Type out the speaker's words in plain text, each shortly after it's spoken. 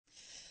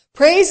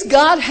Praise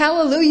God,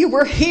 hallelujah,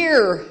 we're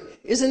here.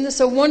 Isn't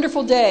this a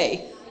wonderful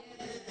day?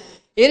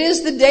 It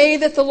is the day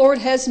that the Lord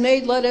has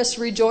made. Let us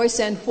rejoice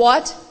and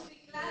what?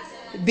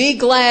 Be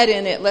glad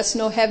in it. Let's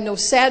have no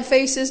sad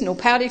faces, no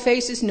pouty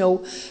faces,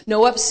 no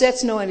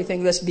upsets, no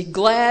anything. Let's be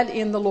glad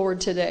in the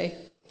Lord today.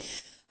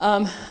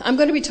 I'm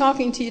going to be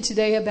talking to you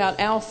today about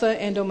Alpha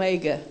and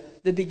Omega,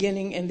 the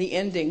beginning and the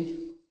ending.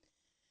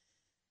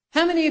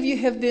 How many of you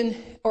have been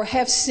or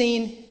have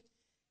seen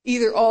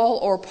either all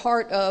or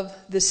part of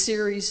the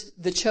series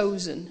The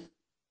Chosen?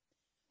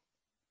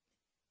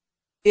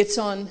 It's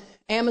on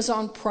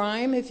Amazon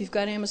Prime, if you've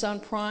got Amazon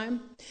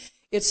Prime.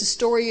 It's a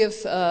story of,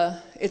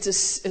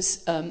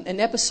 an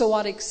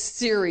episodic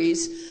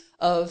series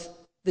of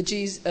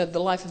the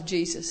life of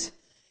Jesus.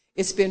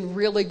 It's been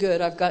really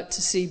good. I've got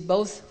to see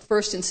both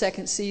first and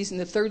second season.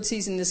 The third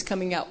season is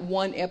coming out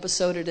one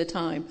episode at a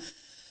time.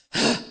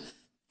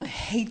 I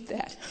hate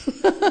that.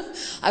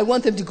 I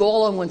want them to go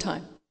all on one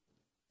time.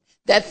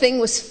 That thing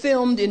was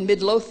filmed in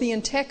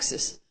Midlothian,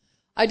 Texas.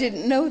 I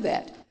didn't know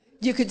that.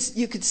 You could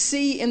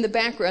see in the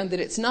background that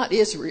it's not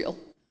Israel.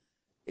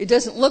 It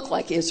doesn't look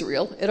like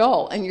Israel at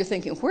all. And you're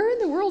thinking, where in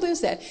the world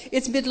is that?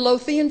 It's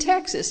Midlothian,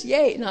 Texas.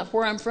 Yay. Not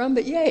where I'm from,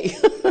 but yay.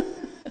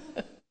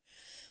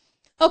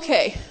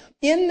 Okay.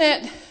 In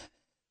that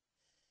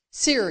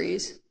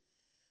series,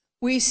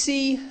 we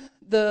see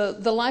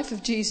the life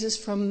of Jesus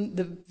from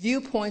the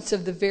viewpoints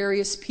of the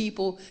various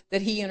people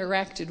that he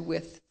interacted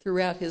with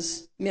throughout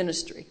his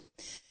ministry.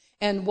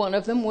 And one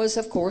of them was,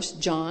 of course,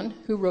 John,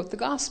 who wrote the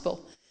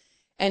gospel.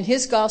 And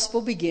his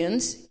gospel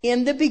begins,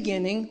 in the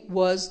beginning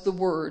was the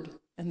Word.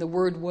 And the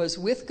Word was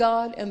with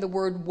God, and the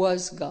Word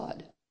was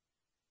God.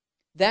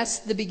 That's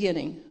the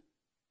beginning.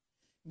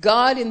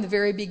 God, in the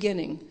very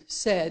beginning,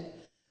 said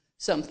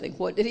something.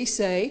 What did he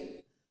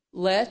say?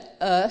 Let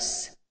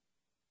us...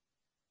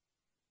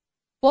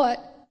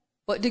 What?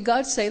 What did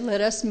God say?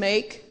 Let us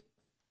make...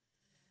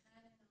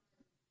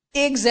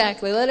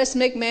 Exactly. Let us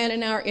make man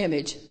in our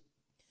image.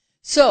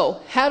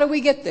 So, how do we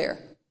get there?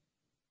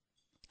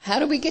 How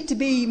do we get to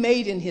be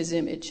made in his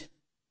image?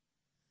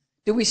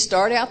 Do we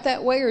start out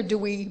that way or do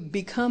we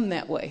become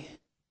that way?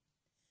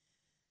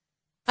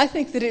 I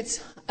think that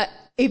it's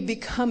a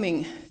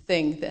becoming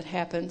thing that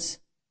happens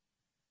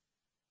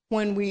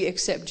when we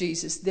accept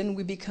Jesus. Then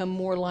we become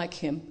more like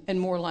him and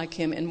more like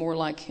him and more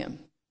like him.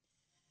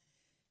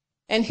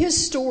 And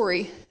his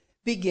story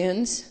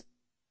begins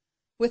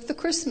with the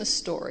Christmas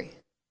story.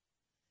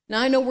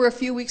 Now, I know we're a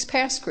few weeks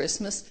past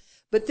Christmas,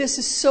 but this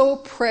is so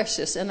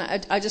precious, and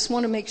I just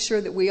want to make sure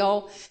that we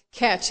all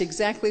catch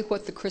exactly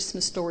what the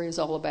Christmas story is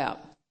all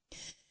about.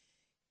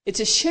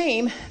 It's a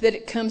shame that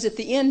it comes at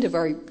the end of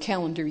our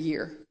calendar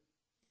year.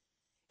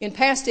 In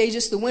past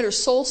ages, the winter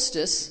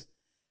solstice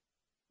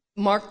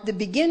marked the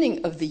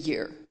beginning of the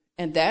year,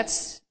 and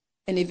that's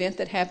an event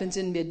that happens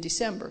in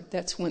mid-December.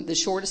 That's when the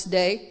shortest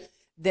day,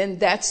 then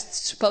that's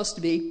supposed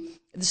to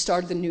be the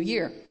start of the new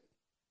year.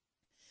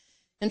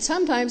 And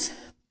sometimes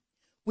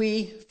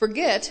we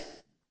forget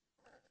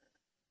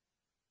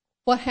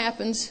what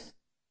happens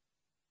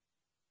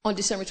on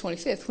December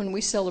 25th when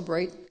we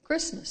celebrate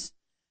Christmas,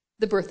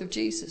 the birth of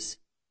Jesus.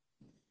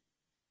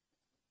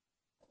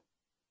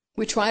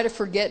 We try to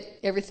forget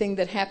everything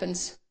that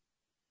happens.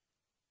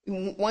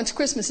 Once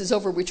Christmas is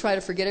over, we try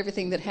to forget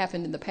everything that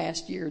happened in the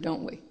past year,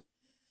 don't we?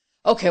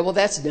 Okay, well,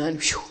 that's done.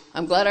 Whew,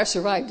 I'm glad I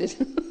survived it.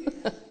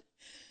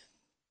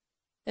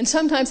 And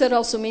sometimes that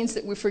also means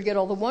that we forget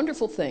all the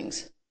wonderful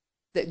things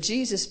that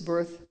Jesus'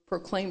 birth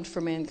proclaimed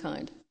for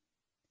mankind.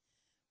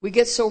 We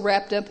get so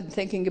wrapped up in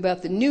thinking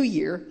about the new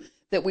year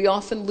that we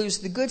often lose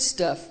the good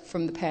stuff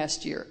from the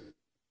past year.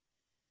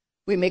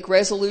 We make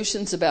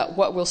resolutions about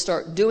what we'll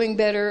start doing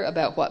better,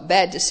 about what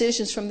bad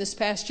decisions from this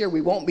past year we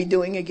won't be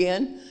doing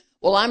again.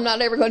 Well, I'm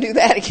not ever going to do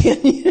that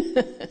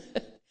again.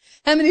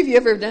 How many of you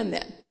ever done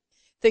that?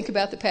 Think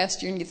about the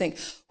past year and you think,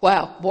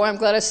 wow, boy, I'm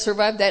glad I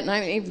survived that and I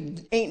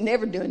ain't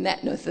never doing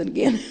that nothing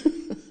again.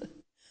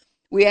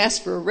 We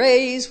ask for a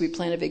raise, we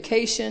plan a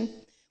vacation,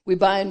 we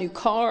buy a new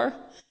car,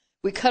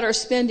 we cut our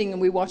spending and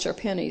we watch our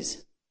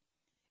pennies.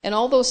 And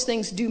all those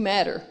things do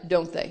matter,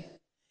 don't they?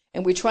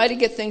 And we try to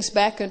get things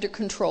back under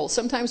control.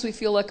 Sometimes we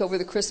feel like over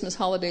the Christmas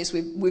holidays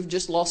we've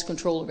just lost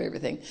control of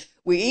everything.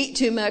 We eat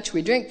too much,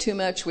 we drink too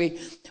much,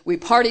 we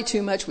party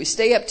too much, we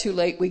stay up too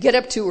late, we get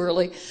up too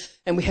early,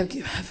 and we have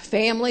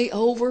family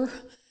over,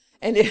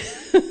 and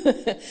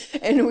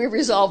and we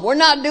resolve we're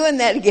not doing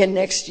that again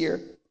next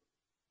year.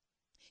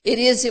 It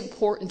is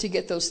important to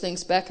get those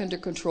things back under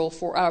control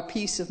for our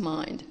peace of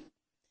mind.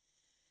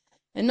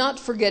 And not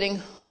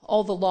forgetting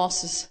all the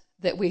losses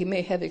that we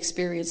may have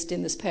experienced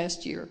in this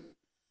past year,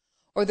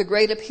 or the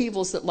great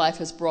upheavals that life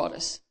has brought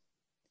us.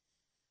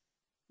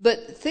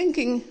 But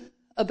thinking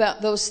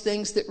about those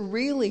things that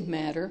really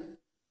matter,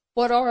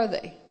 what are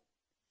they?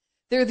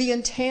 They're the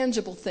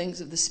intangible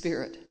things of the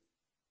Spirit.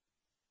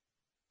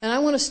 And I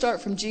want to start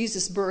from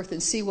Jesus' birth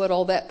and see what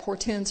all that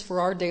portends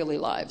for our daily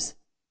lives.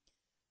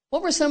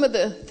 What were some of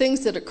the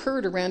things that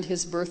occurred around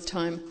his birth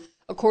time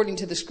according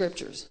to the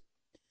Scriptures?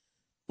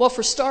 Well,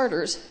 for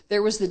starters,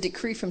 there was the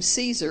decree from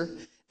Caesar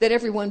that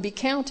everyone be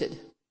counted.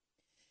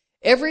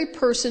 Every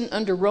person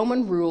under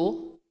Roman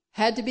rule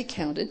had to be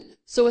counted,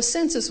 so a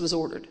census was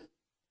ordered.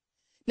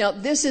 Now,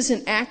 this is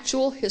an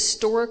actual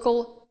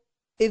historical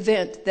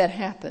event that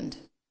happened.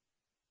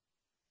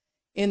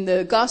 In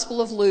the Gospel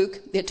of Luke,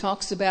 it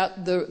talks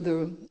about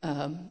the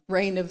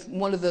reign of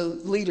one of the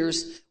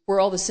leaders where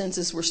all the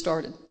censuses were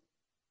started.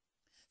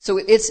 So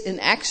it's an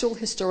actual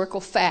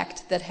historical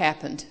fact that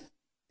happened.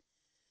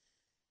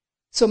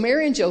 So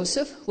Mary and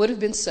Joseph would have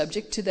been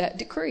subject to that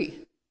decree.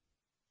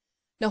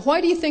 Now,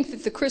 why do you think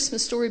that the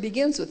Christmas story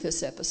begins with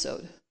this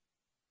episode?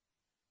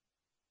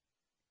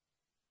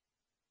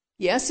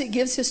 Yes, it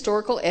gives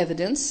historical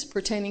evidence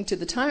pertaining to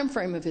the time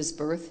frame of his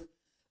birth,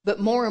 but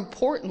more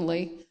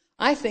importantly,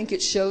 I think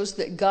it shows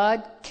that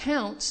God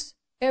counts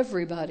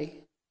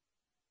everybody.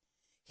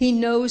 He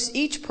knows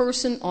each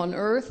person on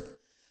earth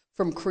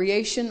from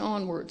creation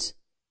onwards.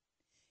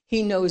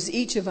 He knows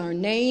each of our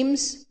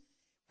names,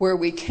 where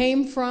we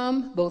came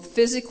from, both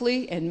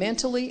physically and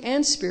mentally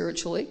and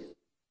spiritually.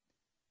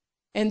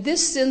 And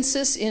this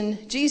census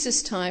in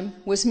Jesus' time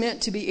was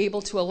meant to be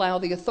able to allow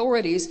the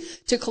authorities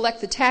to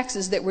collect the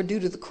taxes that were due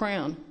to the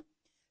crown,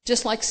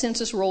 just like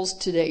census rolls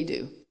today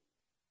do.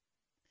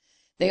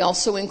 They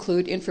also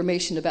include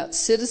information about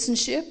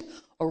citizenship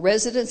or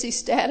residency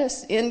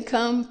status,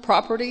 income,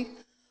 property,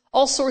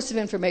 all sorts of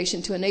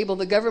information to enable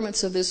the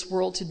governments of this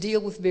world to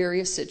deal with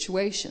various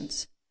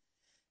situations.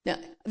 Now,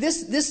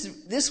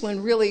 this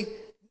one really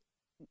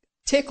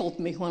tickled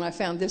me when I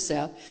found this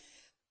out.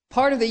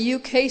 Part of the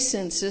UK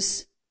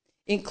census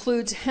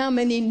includes how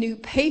many new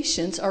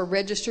patients are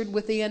registered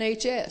with the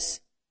NHS.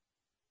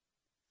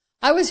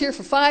 I was here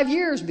for 5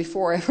 years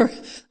before I ever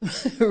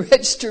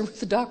registered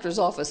with the doctor's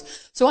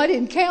office, so I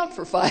didn't count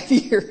for 5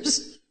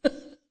 years.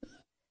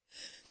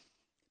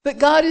 But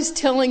God is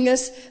telling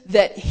us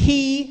that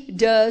He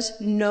does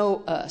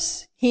know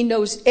us. He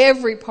knows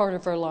every part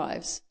of our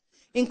lives,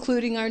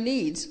 including our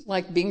needs,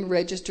 like being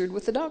registered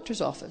with the doctor's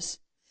office.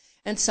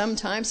 And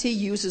sometimes He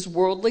uses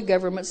worldly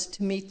governments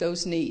to meet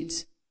those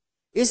needs.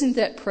 Isn't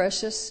that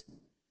precious?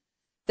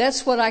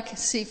 That's what I can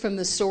see from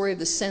the story of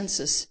the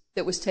census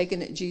that was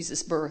taken at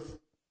Jesus' birth.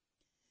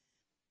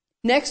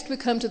 Next, we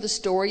come to the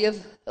story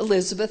of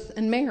Elizabeth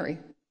and Mary.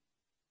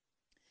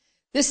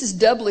 This is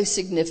doubly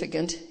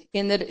significant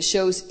in that it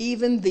shows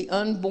even the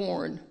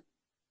unborn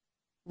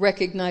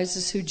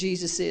recognizes who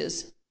Jesus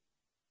is.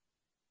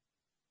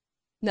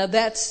 Now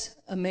that's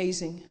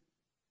amazing.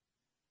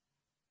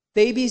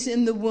 Babies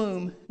in the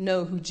womb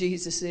know who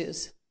Jesus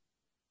is.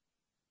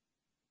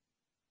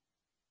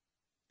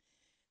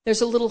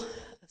 There's a little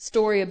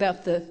story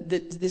about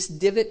this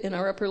divot in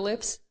our upper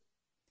lips.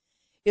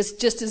 It's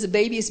just as a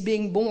baby is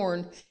being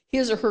born,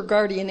 his or her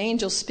guardian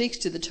angel speaks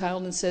to the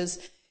child and says,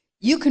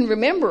 "You can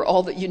remember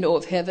all that you know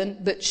of heaven,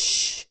 but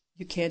shh,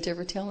 you can't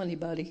ever tell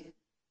anybody."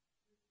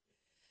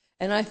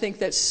 And I think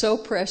that's so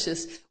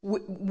precious.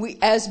 We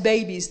as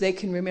babies, they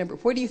can remember.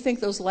 Where do you think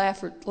those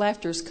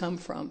laughters come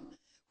from?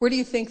 Where do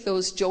you think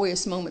those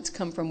joyous moments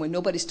come from when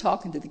nobody's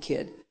talking to the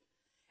kid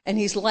and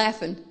he's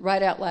laughing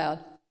right out loud?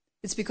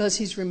 It's because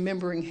he's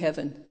remembering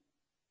heaven.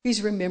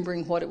 He's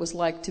remembering what it was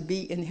like to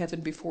be in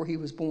heaven before he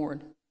was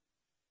born.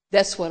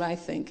 That's what I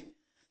think.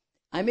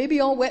 I may be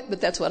all wet,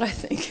 but that's what I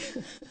think.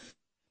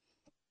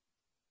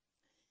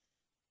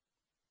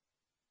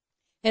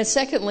 And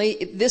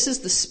secondly, this is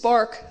the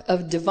spark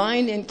of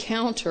divine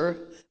encounter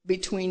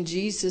between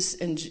Jesus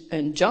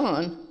and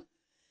John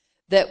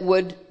that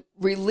would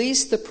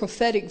release the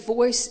prophetic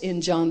voice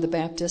in John the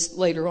Baptist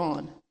later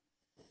on.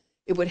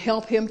 It would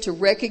help him to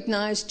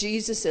recognize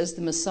Jesus as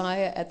the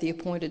Messiah at the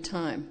appointed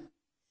time.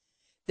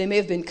 They may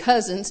have been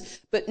cousins,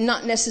 but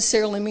not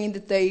necessarily mean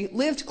that they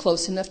lived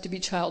close enough to be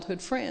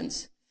childhood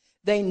friends.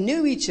 They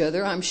knew each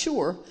other, I'm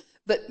sure,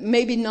 but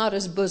maybe not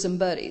as bosom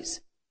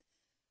buddies.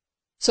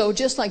 So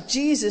just like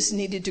Jesus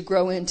needed to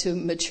grow into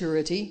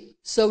maturity,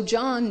 so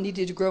John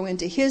needed to grow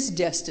into his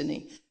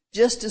destiny,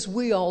 just as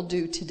we all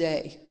do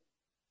today.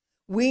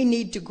 We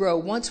need to grow.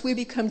 Once we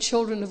become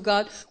children of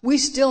God, we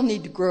still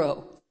need to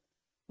grow.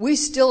 We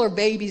still are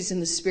babies in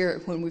the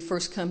Spirit when we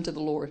first come to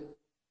the Lord.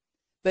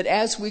 But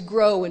as we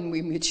grow and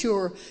we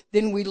mature,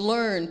 then we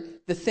learn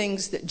the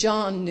things that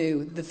John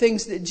knew, the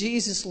things that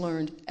Jesus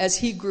learned as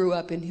he grew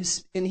up in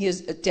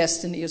his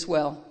destiny as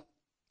well.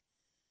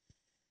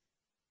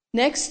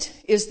 Next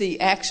is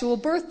the actual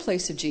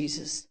birthplace of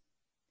Jesus,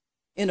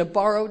 in a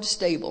borrowed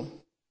stable.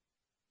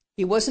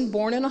 He wasn't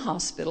born in a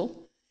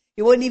hospital.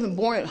 He wasn't even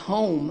born at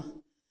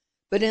home,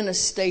 but in a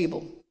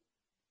stable.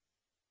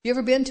 You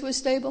ever been to a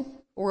stable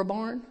or a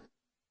barn?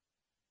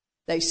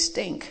 They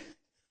stink.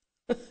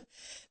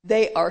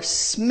 They are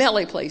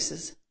smelly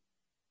places.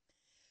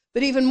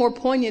 But even more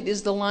poignant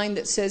is the line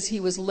that says he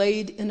was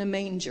laid in a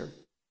manger.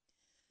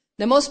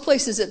 Now, most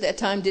places at that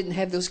time didn't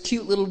have those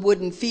cute little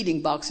wooden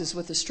feeding boxes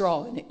with a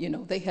straw in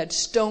it. They had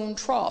stone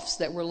troughs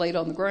that were laid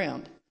on the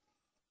ground.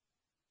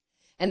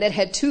 And that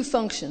had two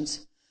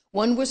functions.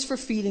 One was for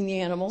feeding the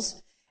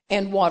animals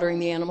and watering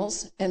the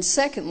animals. And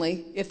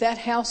secondly, if that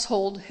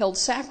household held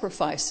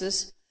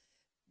sacrifices,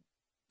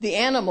 The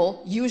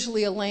animal,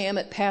 usually a lamb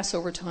at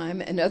Passover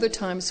time, and other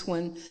times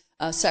when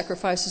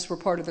sacrifices were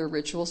part of their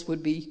rituals,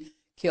 would be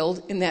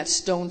killed in that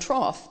stone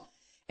trough.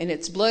 And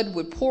its blood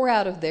would pour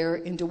out of there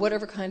into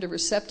whatever kind of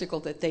receptacle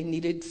that they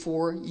needed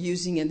for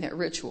using in that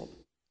ritual,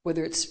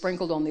 whether it's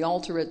sprinkled on the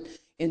altar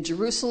in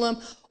Jerusalem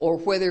or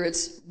whether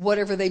it's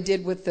whatever they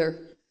did with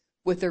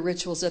their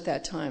rituals at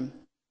that time.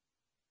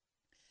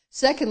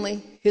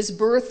 Secondly, his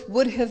birth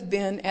would have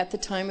been at the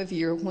time of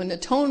year when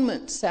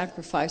atonement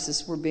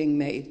sacrifices were being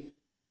made.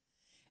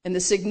 And the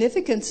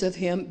significance of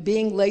him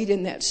being laid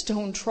in that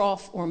stone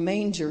trough or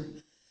manger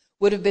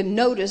would have been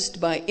noticed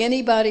by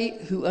anybody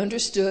who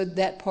understood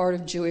that part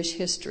of Jewish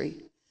history.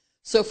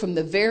 So from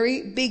the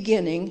very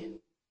beginning,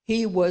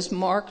 he was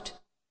marked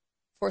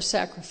for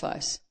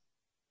sacrifice.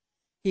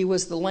 He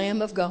was the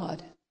Lamb of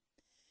God,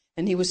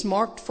 and he was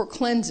marked for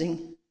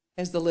cleansing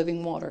as the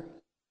living water.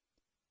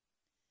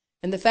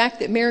 And the fact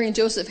that Mary and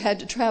Joseph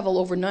had to travel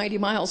over 90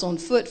 miles on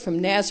foot from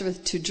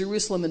Nazareth to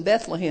Jerusalem and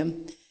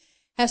Bethlehem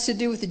has to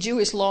do with the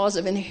Jewish laws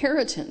of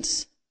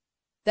inheritance.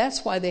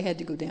 That's why they had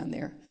to go down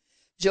there.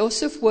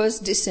 Joseph was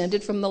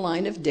descended from the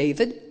line of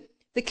David,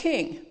 the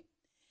king.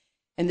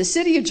 And the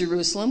city of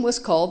Jerusalem was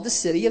called the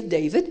city of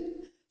David.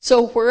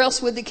 So where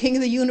else would the king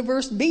of the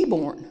universe be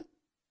born?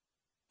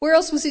 Where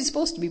else was he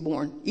supposed to be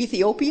born?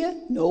 Ethiopia?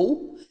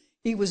 No.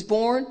 He was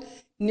born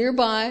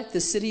nearby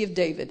the city of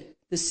David,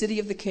 the city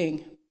of the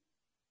king.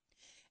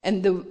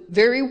 And the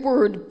very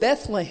word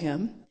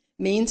Bethlehem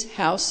means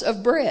house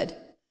of bread.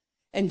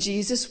 And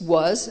Jesus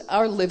was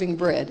our living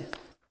bread.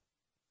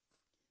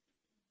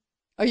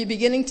 Are you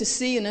beginning to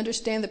see and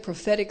understand the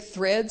prophetic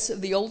threads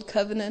of the Old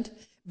Covenant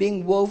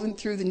being woven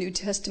through the New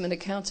Testament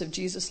accounts of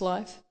Jesus'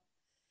 life?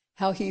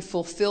 How he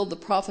fulfilled the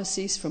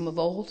prophecies from of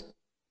old?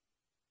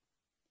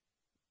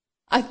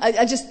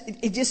 I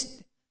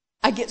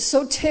get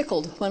so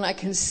tickled when I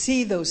can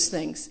see those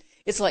things.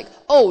 It's like,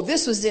 oh,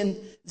 this was in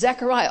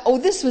Zechariah. Oh,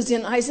 this was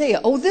in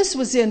Isaiah. Oh, this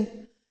was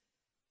in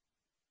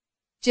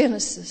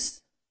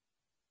Genesis.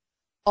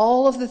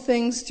 All of the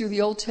things through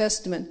the Old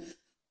Testament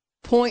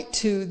point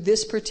to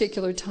this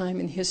particular time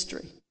in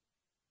history.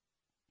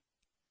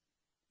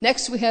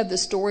 Next, we have the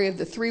story of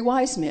the three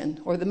wise men,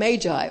 or the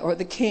Magi, or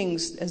the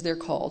kings, as they're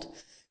called,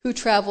 who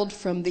traveled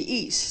from the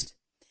east.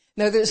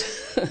 Now, there's,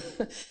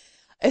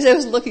 as I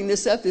was looking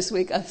this up this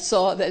week, I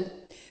saw that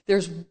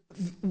there's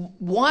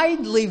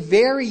widely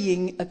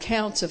varying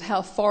accounts of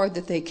how far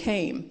that they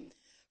came,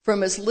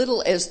 from as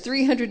little as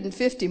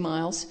 350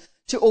 miles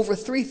to over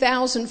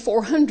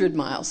 3,400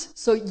 miles.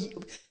 So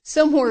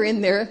somewhere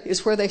in there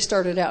is where they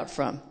started out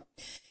from.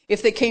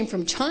 If they came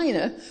from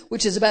China,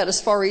 which is about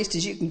as far east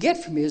as you can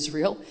get from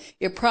Israel,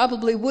 it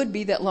probably would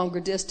be that longer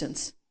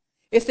distance.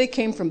 If they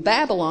came from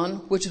Babylon,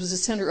 which was a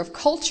center of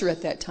culture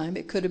at that time,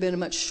 it could have been a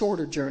much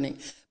shorter journey.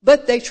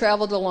 But they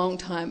traveled a long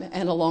time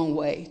and a long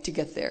way to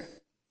get there.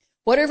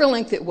 Whatever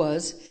length it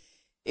was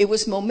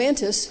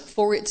momentous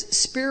for its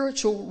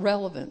spiritual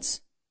relevance.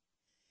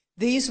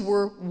 These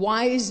were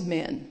wise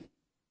men,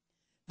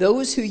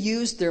 those who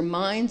used their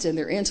minds and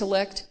their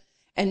intellect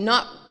and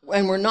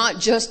were not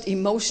just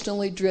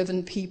emotionally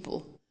driven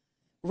people,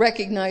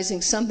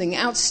 recognizing something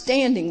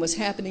outstanding was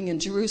happening in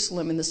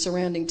Jerusalem and the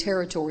surrounding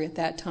territory at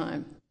that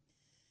time.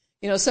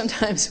 You know,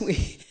 sometimes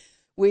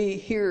we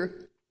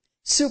hear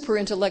super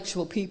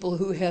intellectual people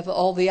who have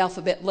all the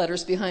alphabet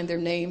letters behind their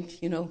name,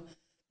 you know,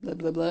 blah,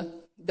 blah, blah,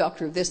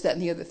 doctor of this, that,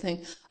 and the other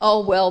thing.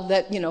 Oh, well,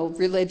 that, you know,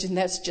 religion,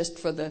 that's just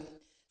for the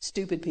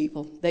stupid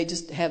people. They're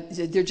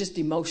just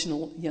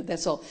emotional, you know,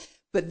 that's all.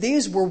 But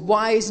these were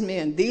wise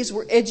men. These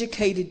were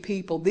educated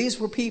people. These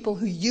were people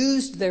who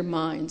used their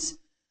minds.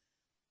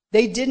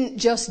 They didn't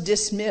just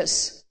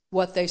dismiss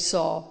what they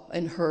saw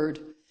and heard.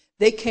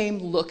 They came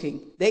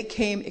looking. They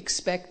came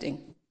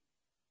expecting.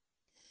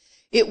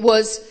 It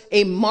was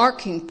a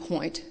marking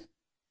point,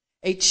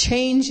 a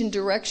change in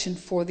direction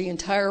for the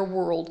entire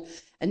world,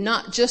 and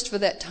not just for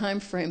that time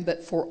frame,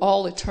 but for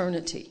all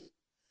eternity.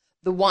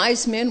 The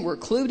wise men were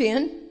clued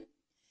in,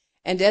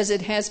 and as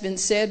it has been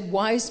said,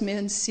 wise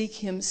men seek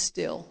him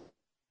still.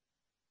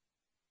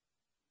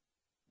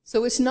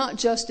 So it's not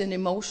just an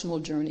emotional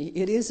journey,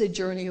 it is a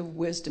journey of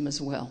wisdom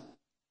as well.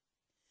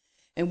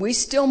 And we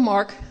still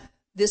mark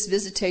this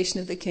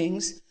visitation of the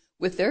kings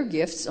with their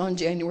gifts on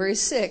January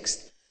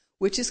 6th,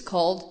 which is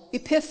called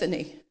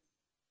Epiphany.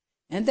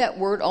 And that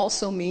word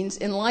also means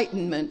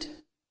enlightenment.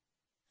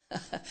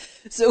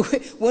 So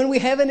when we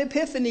have an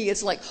epiphany,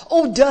 it's like,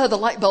 oh, duh, the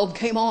light bulb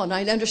came on.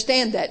 I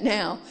understand that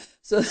now.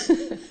 So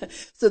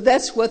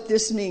that's what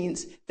this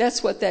means.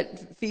 That's what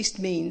that feast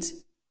means.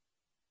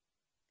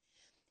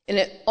 And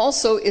it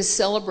also is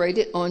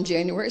celebrated on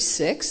January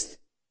 6th,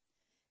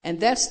 and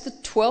that's the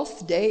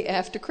 12th day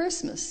after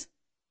Christmas.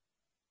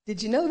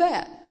 Did you know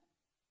that?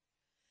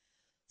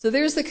 So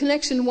there's the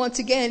connection once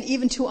again,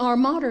 even to our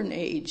modern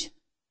age.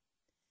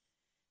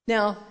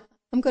 Now,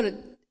 I'm going to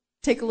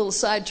take a little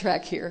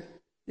sidetrack here.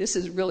 This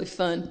is really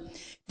fun.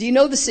 Do you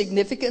know the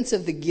significance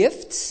of the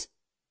gifts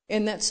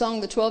in that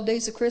song, The 12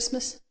 Days of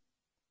Christmas?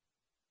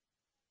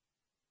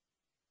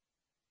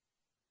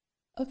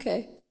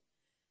 Okay.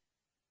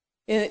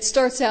 And it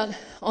starts out,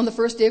 on the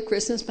first day of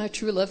Christmas, my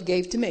true love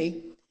gave to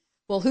me.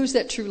 Well, who's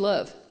that true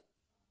love?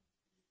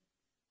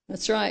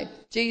 That's right,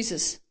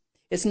 Jesus.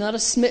 It's not a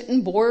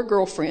smitten boy or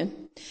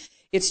girlfriend.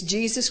 It's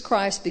Jesus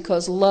Christ,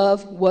 because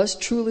love was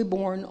truly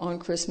born on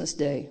Christmas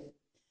Day.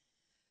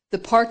 The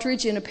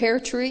partridge in a pear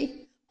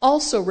tree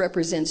also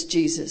represents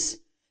Jesus,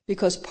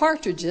 because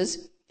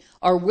partridges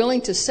are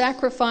willing to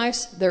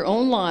sacrifice their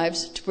own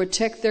lives to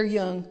protect their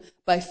young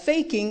by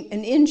faking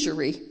an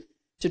injury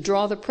to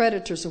draw the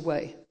predators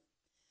away.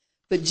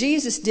 But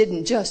Jesus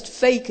didn't just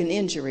fake an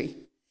injury.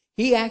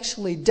 He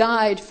actually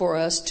died for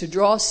us to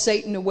draw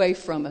Satan away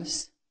from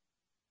us.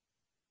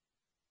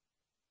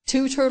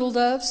 2 turtle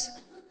doves,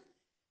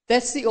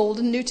 that's the Old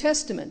and New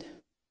Testament.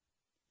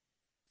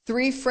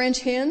 3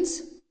 French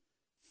hens,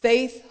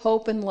 faith,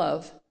 hope, and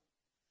love.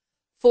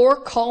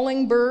 4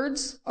 calling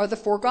birds are the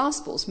 4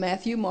 Gospels,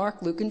 Matthew,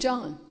 Mark, Luke, and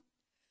John.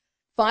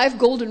 5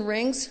 golden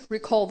rings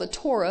recall the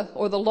Torah,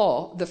 or the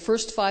law, the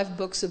first 5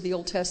 books of the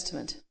Old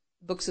Testament,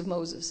 books of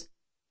Moses.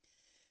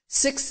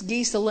 6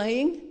 geese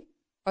a-laying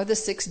are the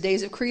 6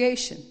 days of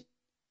creation.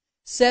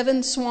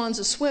 7 swans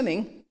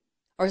a-swimming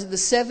are the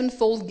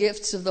 7-fold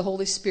gifts of the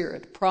Holy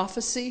Spirit: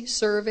 prophecy,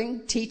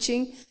 serving,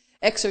 teaching,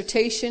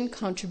 exhortation,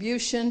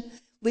 contribution,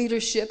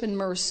 leadership, and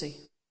mercy.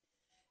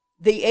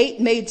 The 8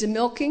 maids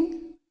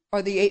a-milking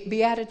are the 8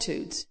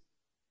 Beatitudes.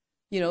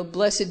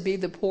 Blessed be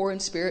the poor in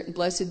spirit, and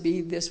blessed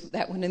be this,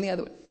 that one, and the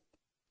other one.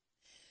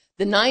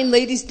 The 9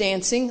 ladies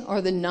dancing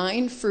are the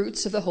 9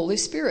 fruits of the Holy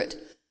Spirit: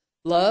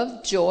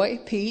 love, joy,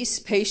 peace,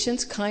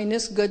 patience,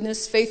 kindness,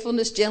 goodness,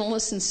 faithfulness,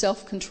 gentleness, and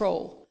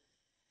self-control.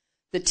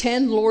 The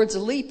 10 lords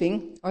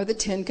a-leaping are the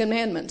 10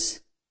 commandments.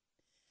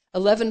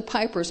 11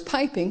 pipers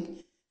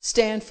piping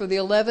stand for the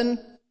 11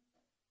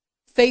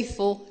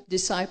 faithful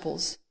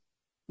disciples,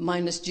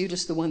 minus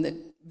Judas, the one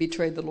that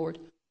betrayed the Lord.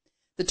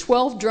 The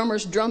 12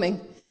 drummers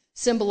drumming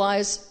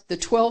symbolize the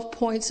 12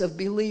 points of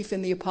belief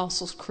in the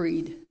Apostles'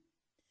 Creed.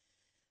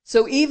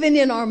 So even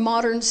in our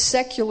modern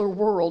secular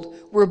world,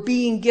 we're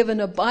being given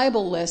a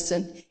Bible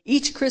lesson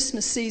each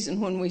Christmas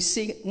season when we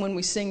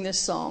sing this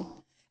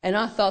song. And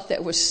I thought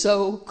that was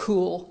so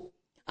cool.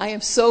 I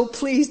am so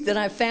pleased that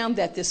I found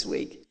that this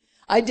week.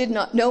 I did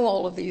not know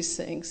all of these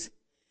things.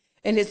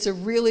 And it's a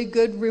really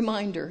good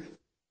reminder.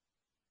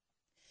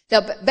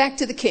 Now, back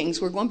to the kings.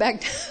 We're going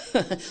back.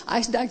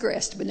 I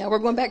digressed, but now we're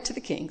going back to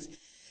the kings.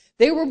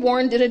 They were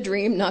warned in a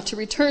dream not to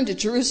return to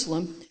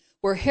Jerusalem,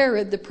 where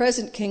Herod, the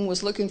present king,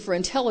 was looking for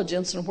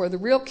intelligence on where the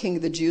real king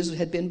of the Jews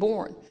had been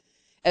born,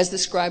 as the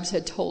scribes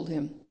had told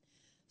him.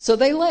 So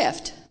they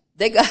left.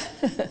 They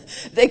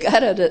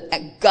got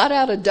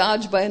out of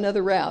Dodge by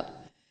another route.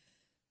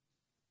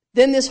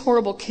 Then this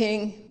horrible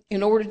king,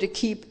 in order to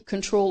keep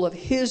control of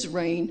his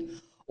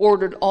reign,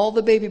 ordered all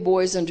the baby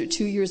boys under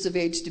 2 years of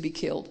age to be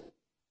killed.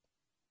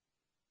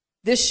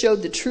 This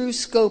showed the true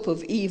scope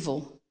of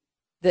evil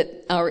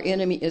that our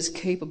enemy is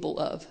capable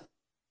of.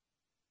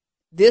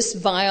 This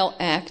vile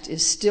act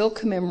is still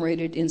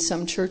commemorated in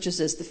some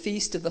churches as the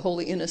Feast of the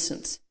Holy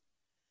Innocents,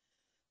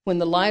 when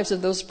the lives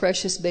of those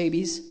precious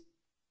babies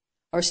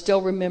are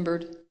still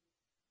remembered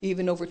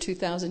even over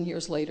 2,000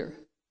 years later.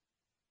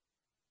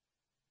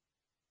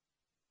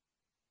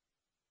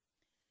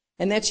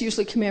 And that's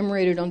usually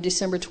commemorated on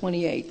December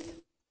 28th.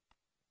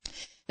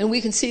 And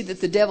we can see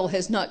that the devil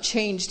has not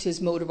changed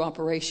his mode of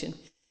operation.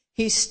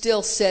 He's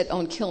still set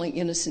on killing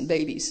innocent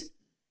babies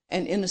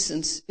and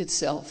innocence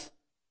itself.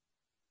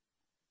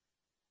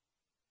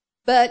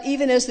 But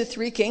even as the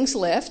 3 kings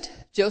left,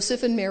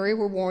 Joseph and Mary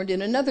were warned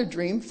in another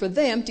dream for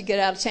them to get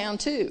out of town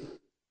too,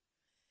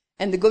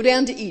 and to go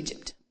down to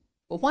Egypt.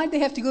 Well, why'd they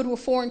have to go to a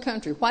foreign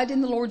country? Why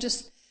didn't the Lord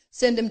just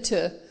send them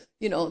to,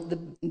 the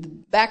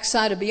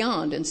backside of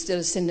beyond instead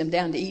of sending them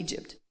down to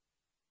Egypt?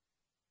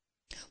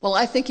 Well,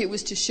 I think it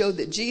was to show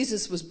that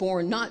Jesus was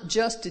born not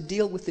just to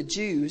deal with the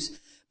Jews,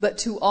 but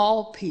to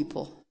all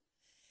people.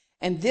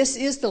 And this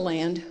is the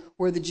land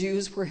where the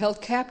Jews were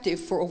held captive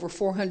for over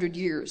 400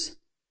 years.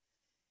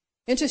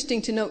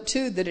 Interesting to note,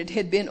 too, that it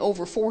had been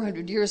over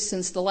 400 years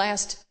since the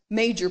last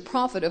major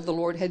prophet of the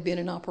Lord had been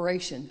in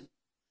operation.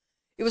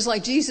 It was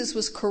like Jesus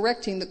was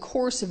correcting the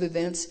course of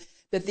events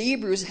that the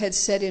Hebrews had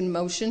set in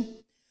motion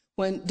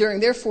during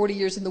their 40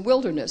 years in the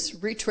wilderness,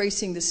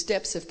 retracing the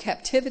steps of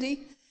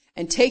captivity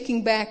and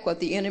taking back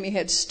what the enemy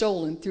had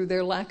stolen through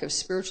their lack of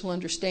spiritual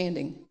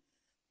understanding.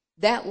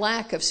 That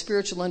lack of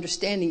spiritual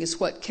understanding is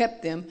what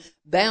kept them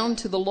bound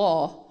to the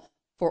law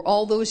for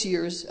all those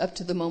years up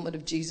to the moment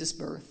of Jesus'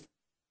 birth.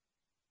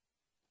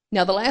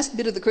 Now, the last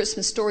bit of the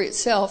Christmas story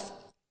itself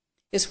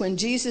is when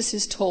Jesus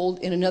is told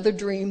in another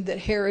dream that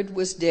Herod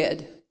was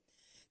dead,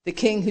 the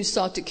king who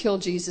sought to kill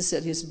Jesus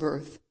at his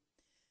birth.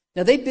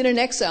 Now, they'd been in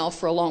exile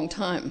for a long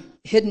time,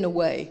 hidden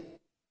away.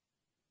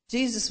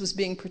 Jesus was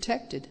being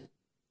protected,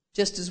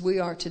 just as we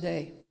are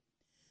today.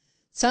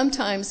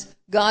 Sometimes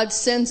God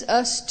sends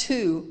us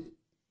too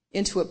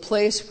into a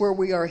place where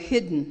we are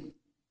hidden,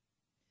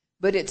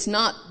 but it's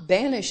not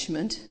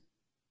banishment.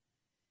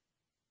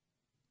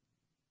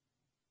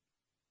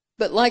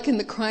 But like in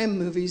the crime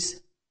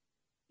movies,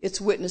 it's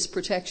witness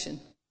protection.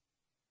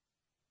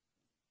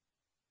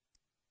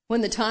 When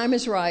the time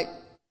is right,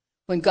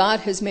 when God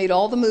has made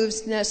all the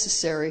moves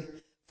necessary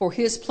for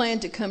his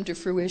plan to come to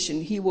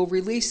fruition, he will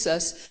release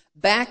us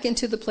back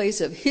into the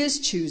place of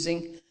his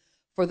choosing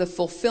for the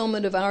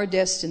fulfillment of our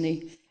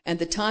destiny and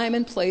the time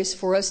and place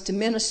for us to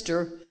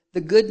minister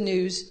the good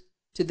news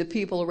to the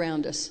people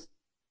around us.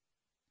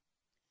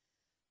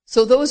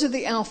 So those are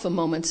the alpha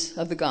moments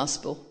of the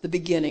gospel, the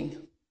beginning.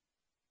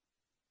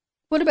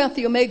 What about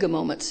the omega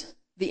moments,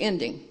 the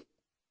ending?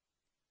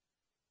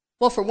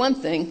 Well, for one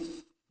thing,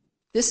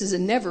 this is a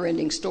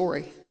never-ending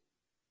story.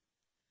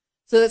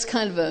 So that's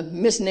kind of a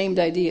misnamed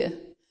idea.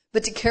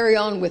 But to carry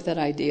on with that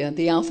idea,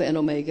 the Alpha and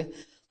Omega,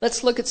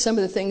 let's look at some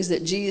of the things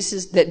that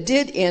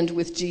did end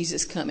with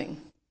Jesus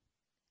coming.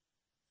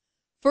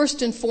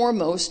 First and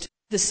foremost,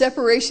 the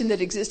separation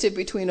that existed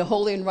between a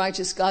holy and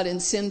righteous God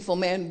and sinful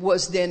man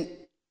was then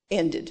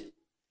ended.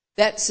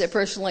 That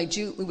separation, like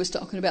Julie was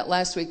talking about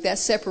last week, that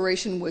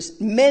separation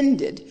was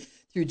mended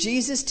through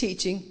Jesus'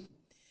 teaching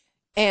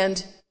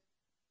and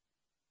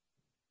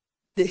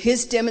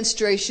his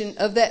demonstration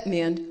of that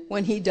mend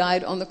when he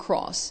died on the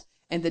cross,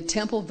 and the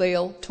temple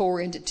veil tore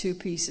into two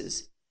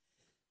pieces.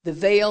 The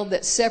veil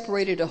that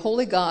separated a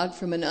holy God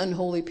from an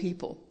unholy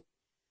people.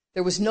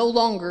 There was no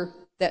longer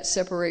that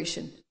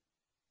separation.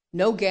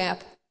 No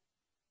gap,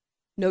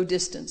 no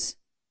distance.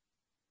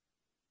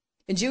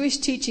 In Jewish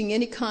teaching,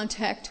 any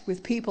contact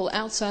with people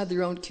outside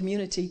their own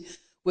community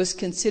was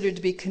considered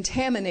to be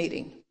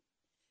contaminating,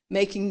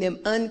 making them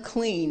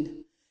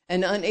unclean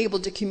and unable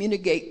to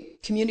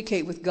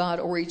communicate with God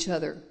or each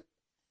other.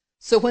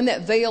 So when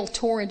that veil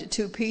tore into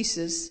two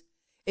pieces,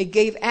 it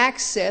gave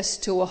access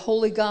to a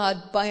holy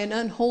God by an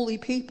unholy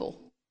people.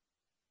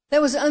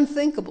 That was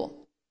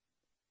unthinkable.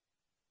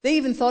 They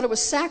even thought it was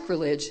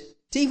sacrilege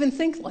to even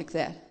think like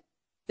that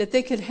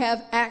they could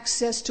have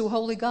access to a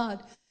holy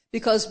God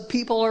because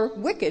people are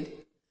wicked.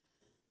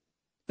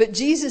 But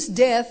Jesus'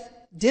 death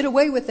did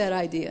away with that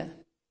idea.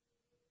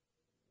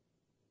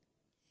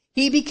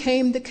 He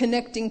became the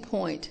connecting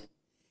point.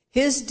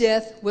 His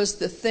death was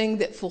the thing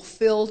that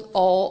fulfilled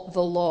all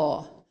the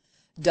law,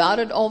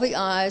 dotted all the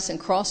I's and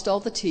crossed all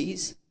the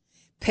T's,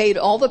 paid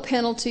all the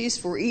penalties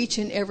for each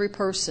and every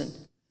person,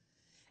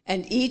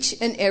 and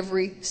each and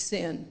every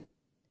sin,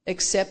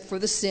 except for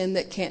the sin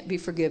that can't be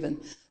forgiven,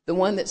 the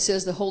one that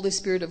says the Holy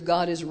Spirit of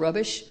God is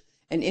rubbish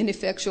and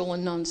ineffectual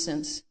and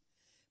nonsense,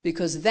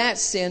 because that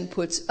sin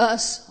puts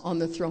us on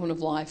the throne of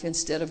life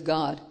instead of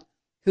God,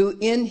 who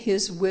in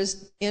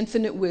his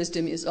infinite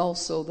wisdom is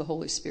also the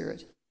Holy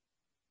Spirit.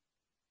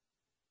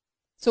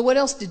 So what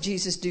else did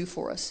Jesus do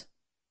for us?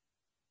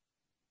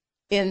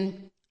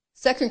 In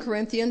 2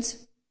 Corinthians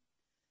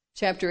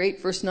chapter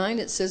 8, verse 9,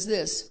 it says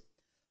this,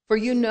 "For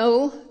you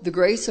know the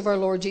grace of our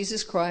Lord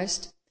Jesus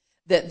Christ,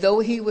 that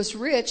though he was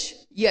rich,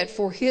 yet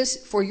for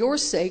your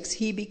sakes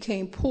he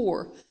became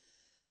poor,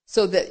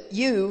 so that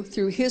you,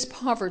 through his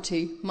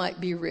poverty, might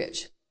be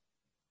rich."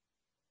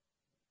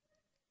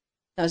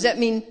 Now, does that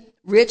mean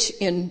rich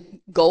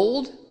in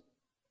gold,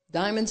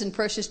 diamonds, and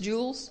precious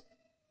jewels?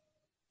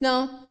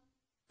 No,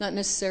 not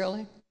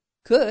necessarily.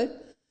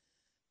 Could,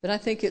 but I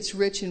think it's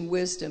rich in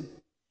wisdom,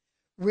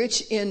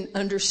 rich in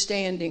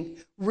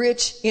understanding,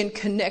 rich in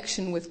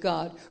connection with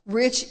God,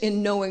 rich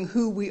in knowing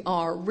who we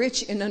are,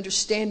 rich in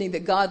understanding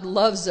that God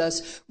loves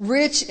us,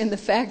 rich in the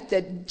fact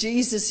that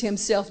Jesus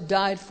himself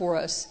died for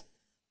us.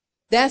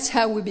 That's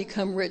how we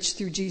become rich,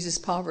 through Jesus'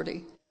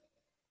 poverty.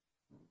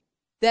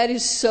 That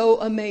is so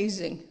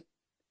amazing.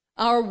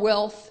 Our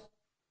wealth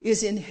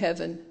is in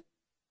heaven.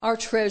 Our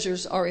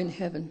treasures are in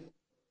heaven.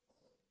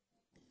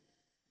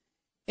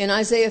 In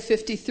Isaiah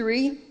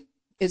 53,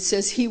 it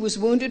says, "He was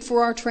wounded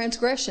for our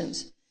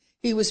transgressions.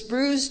 He was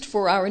bruised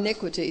for our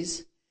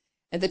iniquities.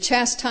 And the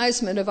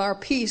chastisement of our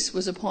peace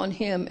was upon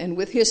him. And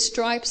with his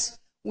stripes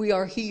we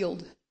are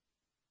healed."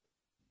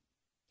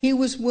 He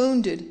was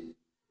wounded.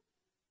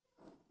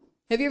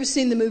 Have you ever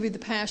seen the movie The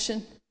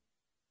Passion?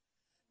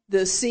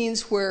 The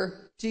scenes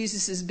where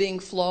Jesus is being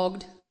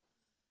flogged.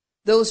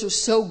 Those are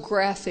so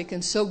graphic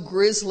and so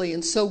grisly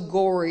and so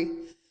gory.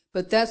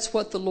 But that's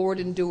what the Lord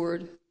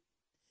endured.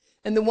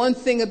 And the one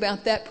thing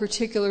about that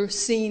particular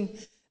scene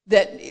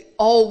that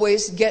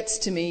always gets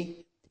to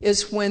me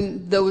is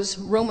when those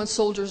Roman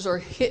soldiers are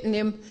hitting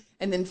him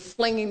and then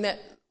flinging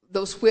that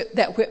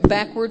whip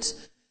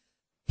backwards.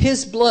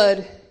 His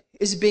blood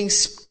is being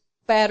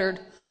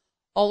spattered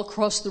all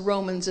across the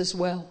Romans as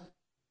well.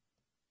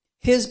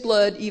 His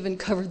blood even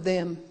covered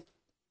them.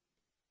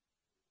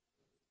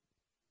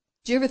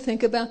 Do you ever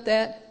think about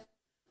that?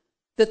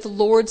 That the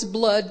Lord's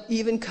blood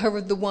even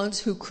covered the ones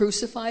who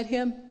crucified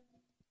him?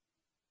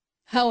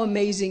 How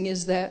amazing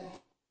is that?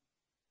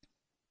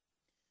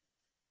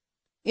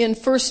 In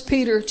 1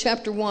 Peter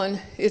chapter 1,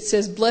 it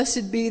says,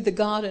 "Blessed be the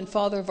God and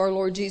Father of our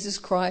Lord Jesus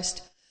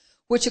Christ,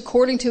 which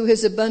according to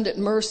his abundant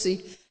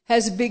mercy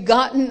has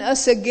begotten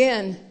us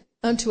again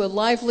unto a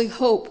lively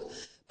hope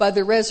by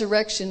the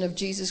resurrection of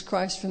Jesus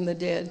Christ from the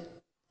dead."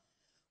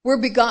 We're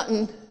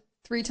begotten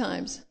 3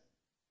 times.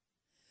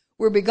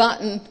 We're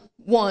begotten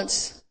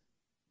once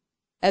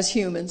as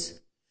humans.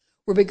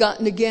 We're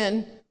begotten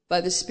again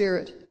by the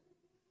Spirit.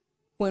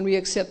 when we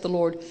accept the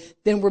Lord.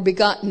 Then we're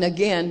begotten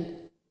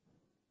again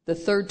the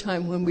third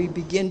time when we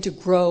begin to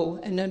grow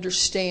and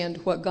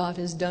understand what God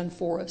has done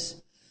for us.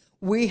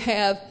 We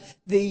have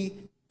the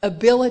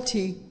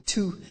ability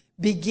to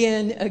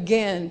begin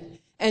again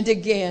and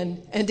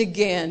again and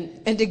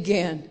again and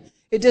again.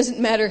 It doesn't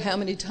matter how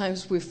many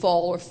times we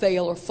fall or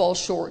fail or fall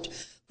short.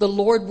 The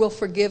Lord will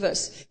forgive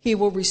us. He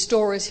will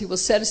restore us. He will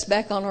set us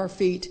back on our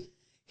feet.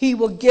 He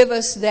will give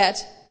us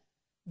that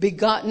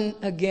begotten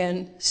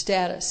again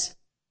status.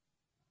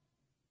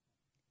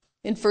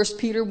 In 1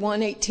 Peter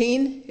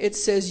 1:18, it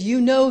says, "You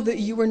know that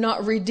you were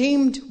not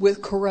redeemed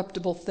with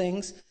corruptible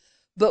things,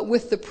 but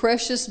with the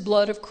precious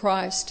blood of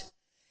Christ,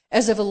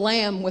 as of a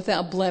lamb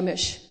without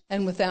blemish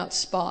and without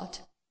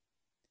spot."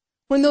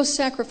 When those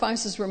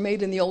sacrifices were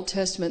made in the Old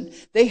Testament,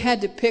 they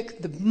had to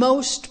pick the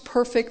most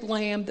perfect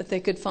lamb that they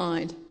could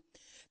find.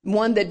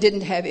 One that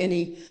didn't have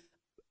any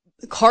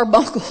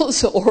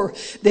carbuncles, or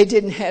they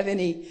didn't have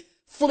any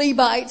flea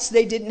bites,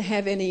 they didn't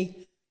have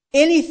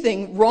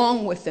anything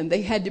wrong with them.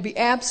 They had to be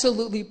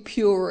absolutely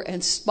pure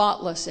and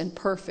spotless and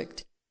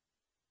perfect.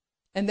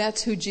 And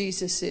that's who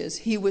Jesus is.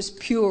 He was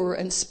pure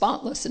and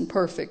spotless and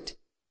perfect.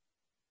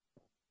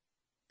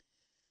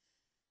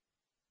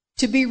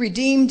 To be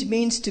redeemed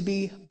means to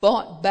be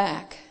bought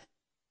back,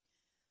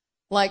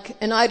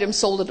 like an item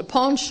sold at a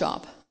pawn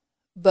shop.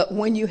 But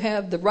when you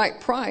have the right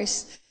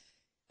price,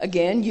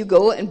 again, you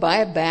go and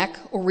buy it back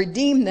or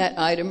redeem that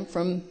item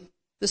from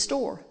the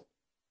store.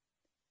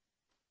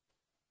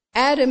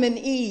 Adam and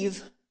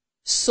Eve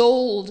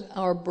sold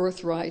our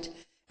birthright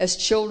as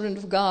children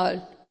of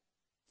God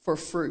for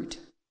fruit.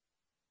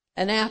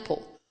 An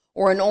apple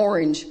or an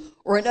orange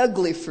or an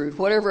ugly fruit,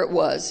 whatever it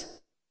was.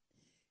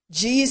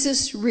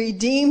 Jesus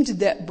redeemed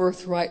that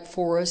birthright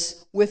for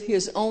us with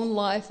his own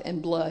life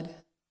and blood.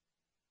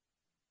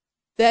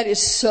 That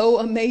is so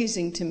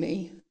amazing to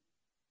me.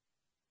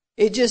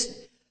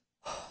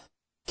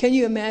 Can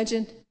you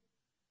imagine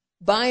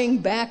buying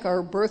back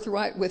our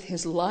birthright with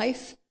his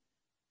life?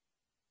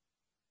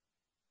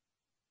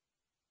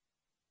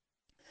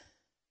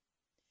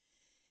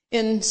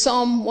 In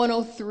Psalm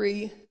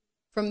 103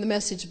 from the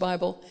Message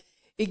Bible,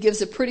 it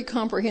gives a pretty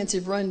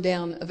comprehensive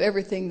rundown of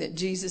everything that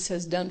Jesus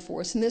has done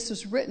for us. And this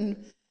was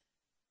written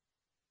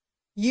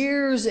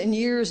years and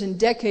years and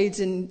decades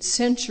and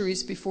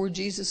centuries before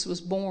Jesus was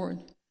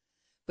born.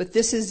 But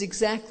this is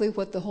exactly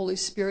what the Holy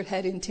Spirit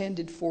had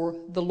intended for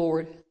the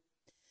Lord.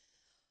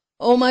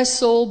 "O my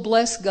soul,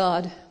 bless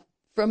God.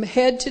 From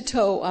head to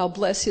toe, I'll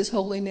bless his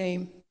holy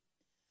name.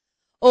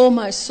 O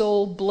my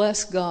soul,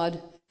 bless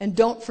God. And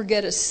don't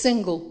forget a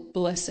single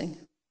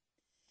blessing.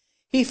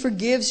 He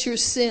forgives your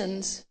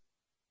sins,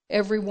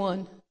 every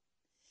one.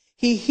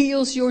 He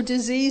heals your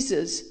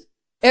diseases,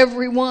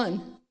 every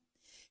one.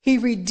 He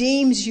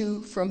redeems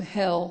you from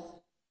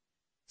hell,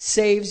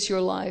 saves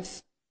your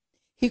life.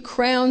 He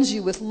crowns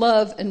you with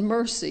love and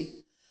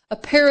mercy, a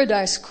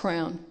paradise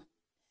crown.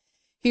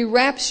 He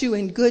wraps you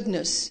in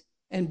goodness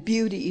and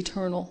beauty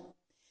eternal.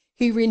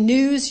 He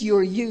renews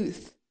your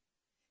youth.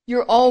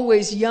 You're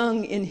always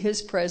young in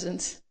his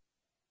presence."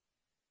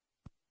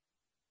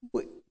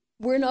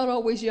 We're not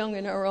always young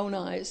in our own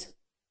eyes,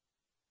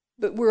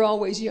 but we're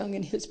always young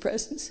in his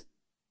presence.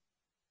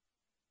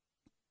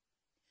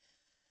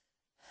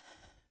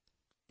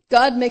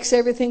 God makes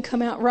everything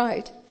come out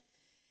right.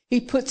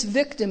 He puts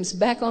victims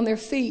back on their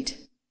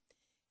feet.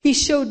 He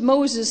showed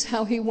Moses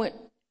how he went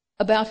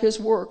about his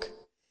work.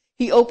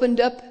 He opened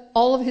up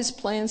all of his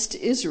plans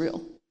to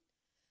Israel.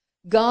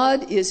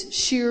 God is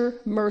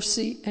sheer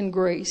mercy and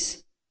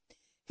grace.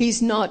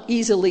 He's not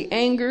easily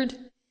angered.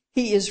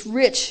 He is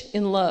rich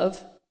in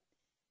love.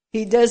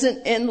 He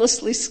doesn't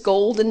endlessly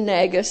scold and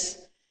nag us,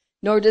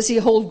 nor does he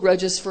hold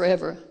grudges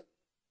forever.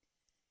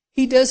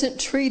 He doesn't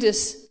treat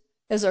us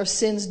as our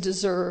sins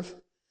deserve,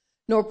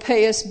 nor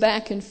pay us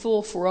back in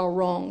full for our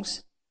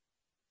wrongs.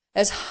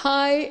 As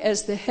high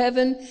as the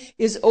heaven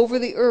is over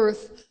the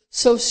earth,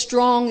 so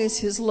strong is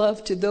his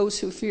love to those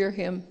who fear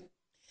him.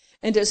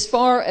 And as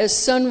far as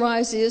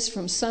sunrise is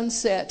from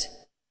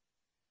sunset,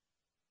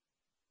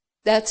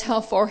 that's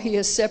how far he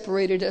has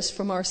separated us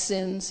from our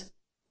sins.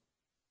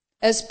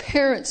 As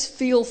parents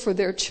feel for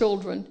their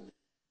children,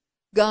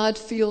 God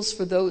feels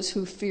for those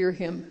who fear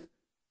him.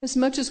 As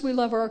much as we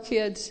love our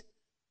kids,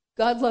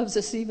 God loves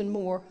us even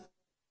more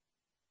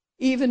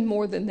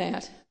than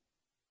that.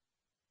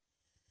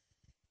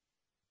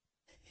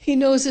 He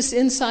knows us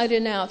inside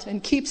and out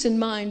and keeps in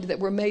mind that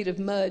we're made of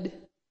mud.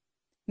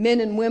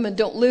 Men and women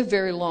don't live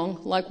very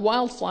long. Like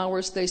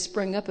wildflowers, they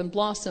spring up and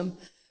blossom,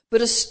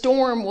 but a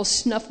storm will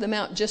snuff them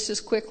out just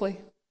as quickly,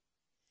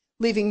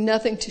 leaving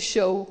nothing to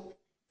show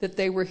that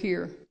they were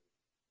here.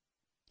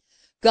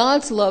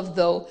 God's love,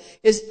 though,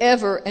 is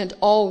ever and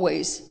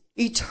always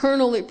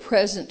eternally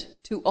present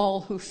to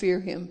all who fear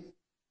him,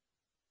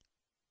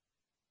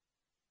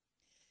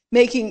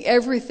 making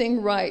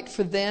everything right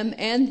for them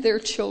and their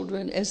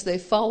children as they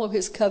follow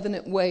his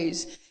covenant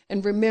ways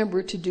and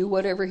remember to do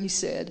whatever he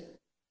said.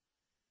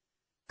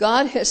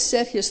 God has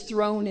set his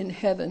throne in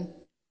heaven.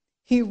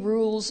 He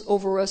rules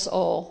over us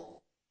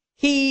all.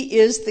 He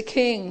is the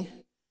king.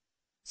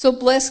 So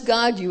bless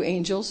God, you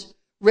angels,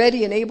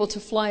 ready and able to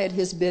fly at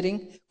his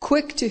bidding,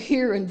 quick to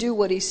hear and do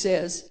what he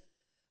says.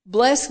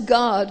 Bless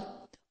God,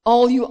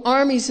 all you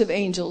armies of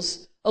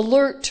angels,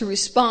 alert to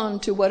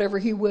respond to whatever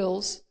he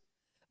wills.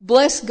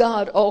 Bless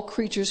God, all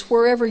creatures,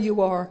 wherever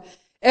you are,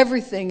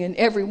 everything and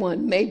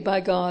everyone made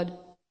by God.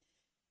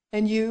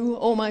 And you,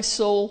 O my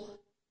soul,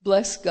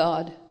 bless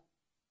God.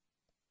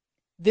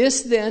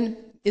 This, then,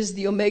 is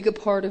the Omega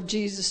part of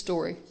Jesus'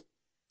 story.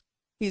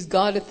 He's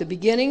God at the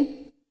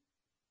beginning,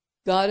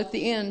 God at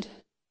the end,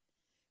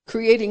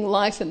 creating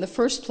life in the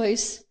first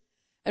place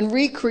and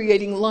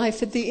recreating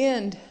life at the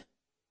end.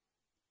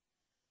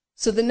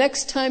 So the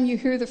next time you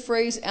hear the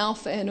phrase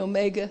Alpha and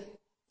Omega,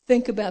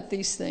 think about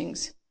these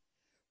things.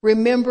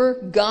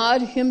 Remember,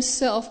 God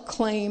himself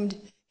claimed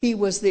he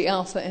was the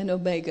Alpha and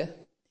Omega.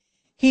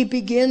 He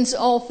begins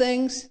all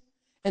things,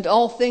 and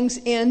all things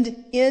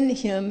end in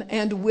him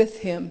and with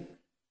him.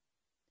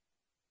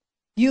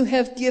 You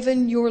have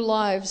given your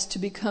lives to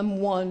become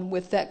one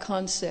with that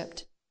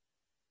concept.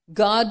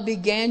 God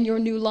began your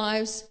new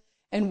lives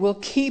and will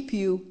keep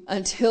you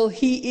until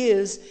he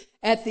is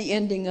at the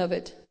ending of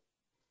it.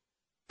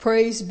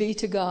 Praise be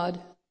to God.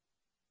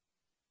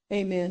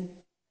 Amen.